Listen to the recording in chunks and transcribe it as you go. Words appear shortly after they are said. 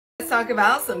Let's talk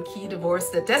about some key divorce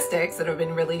statistics that have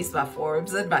been released by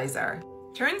Forbes Advisor.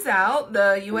 Turns out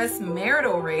the U.S.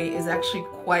 marital rate is actually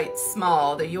quite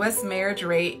small. The U.S. marriage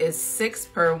rate is 6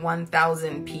 per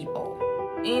 1,000 people.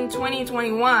 In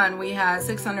 2021, we had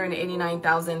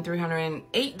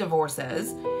 689,308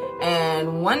 divorces and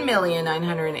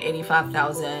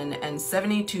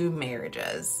 1,985,072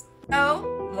 marriages.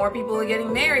 So, more people are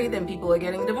getting married than people are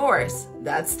getting divorced.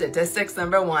 That's statistics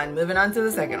number one. Moving on to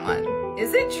the second one.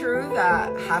 Is it true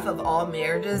that half of all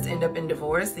marriages end up in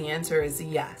divorce? The answer is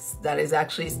yes. That is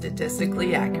actually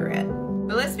statistically accurate.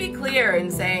 But let's be clear in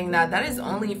saying that that is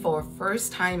only for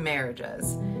first-time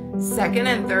marriages. Second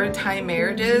and third-time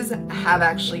marriages have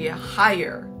actually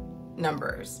higher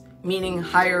numbers, meaning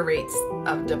higher rates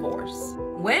of divorce.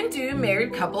 When do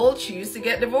married couples choose to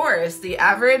get divorced? The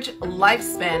average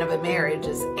lifespan of a marriage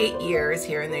is 8 years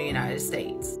here in the United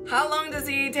States. How long does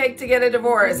it take to get a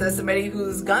divorce? As somebody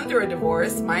who's gone through a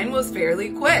divorce, mine was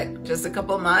fairly quick, just a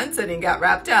couple months and it got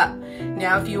wrapped up.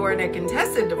 Now, if you were in a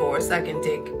contested divorce, that can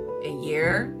take a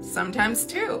year, sometimes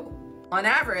two. On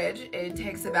average, it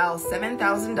takes about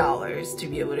 $7,000 to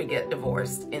be able to get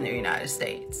divorced in the United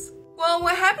States. Well,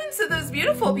 what happens to those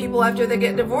beautiful people after they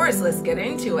get divorced? Let's get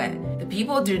into it. The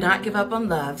people do not give up on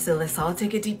love, so let's all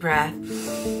take a deep breath.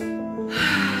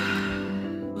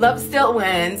 Love still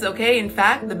wins, okay? In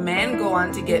fact, the men go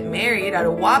on to get married at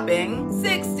a whopping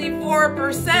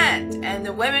 64%, and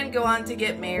the women go on to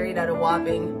get married at a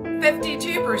whopping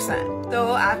 52%.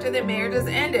 So after the marriage is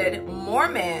ended, more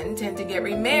men tend to get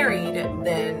remarried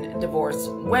than divorced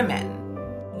women.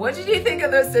 What did you think of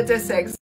those statistics?